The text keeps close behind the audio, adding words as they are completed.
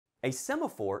A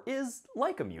semaphore is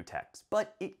like a mutex,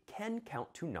 but it can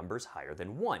count to numbers higher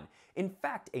than 1. In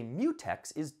fact, a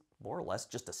mutex is more or less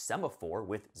just a semaphore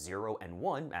with 0 and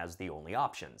 1 as the only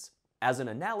options. As an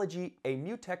analogy, a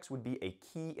mutex would be a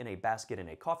key in a basket in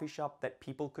a coffee shop that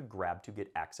people could grab to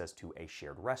get access to a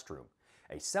shared restroom.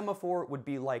 A semaphore would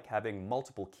be like having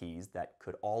multiple keys that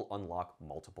could all unlock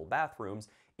multiple bathrooms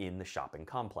in the shopping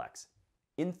complex.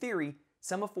 In theory,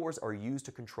 semaphores are used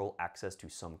to control access to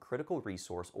some critical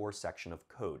resource or section of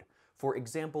code. For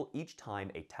example, each time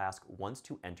a task wants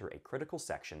to enter a critical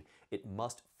section, it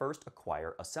must first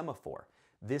acquire a semaphore.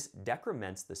 This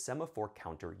decrements the semaphore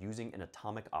counter using an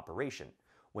atomic operation.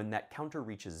 When that counter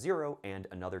reaches 0 and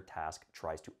another task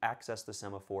tries to access the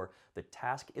semaphore, the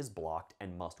task is blocked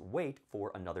and must wait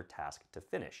for another task to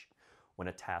finish. When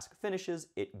a task finishes,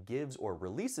 it gives or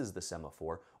releases the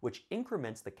semaphore, which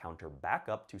increments the counter back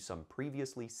up to some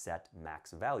previously set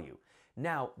max value.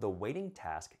 Now, the waiting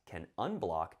task can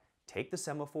unblock, take the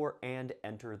semaphore, and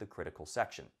enter the critical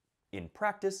section. In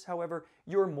practice, however,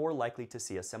 you're more likely to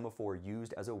see a semaphore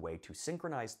used as a way to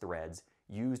synchronize threads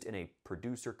used in a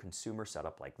producer-consumer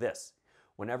setup like this.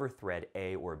 Whenever thread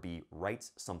A or B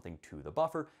writes something to the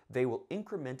buffer, they will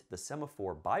increment the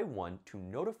semaphore by 1 to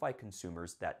notify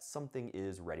consumers that something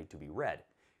is ready to be read.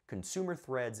 Consumer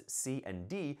threads C and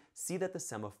D see that the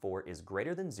semaphore is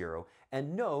greater than 0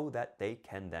 and know that they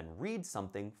can then read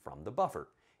something from the buffer.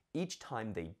 Each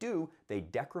time they do, they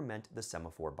decrement the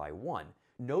semaphore by 1.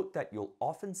 Note that you'll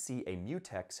often see a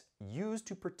mutex used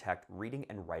to protect reading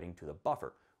and writing to the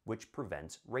buffer, which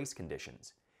prevents race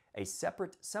conditions. A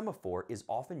separate semaphore is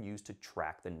often used to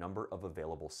track the number of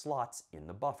available slots in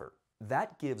the buffer.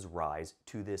 That gives rise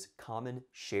to this common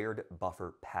shared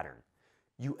buffer pattern.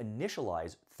 You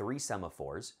initialize 3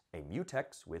 semaphores, a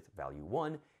mutex with value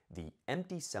 1, the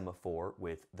empty semaphore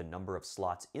with the number of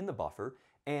slots in the buffer,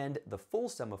 and the full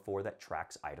semaphore that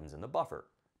tracks items in the buffer.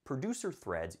 Producer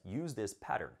threads use this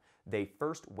pattern. They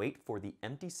first wait for the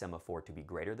empty semaphore to be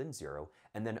greater than 0,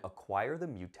 and then acquire the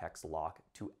mutex lock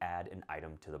to add an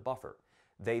item to the buffer.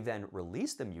 They then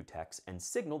release the mutex and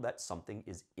signal that something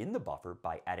is in the buffer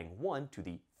by adding 1 to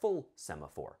the full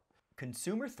semaphore.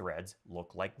 Consumer threads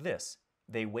look like this.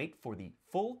 They wait for the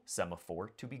full semaphore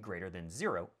to be greater than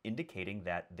 0, indicating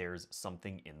that there's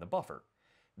something in the buffer.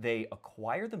 They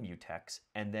acquire the mutex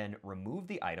and then remove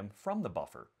the item from the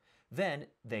buffer. Then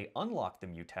they unlock the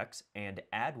mutex and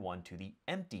add 1 to the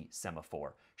empty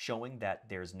semaphore, showing that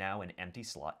there's now an empty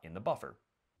slot in the buffer.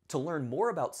 To learn more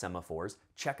about semaphores,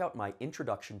 check out my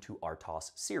Introduction to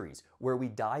RTOS series, where we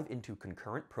dive into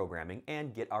concurrent programming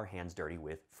and get our hands dirty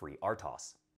with free RTOS.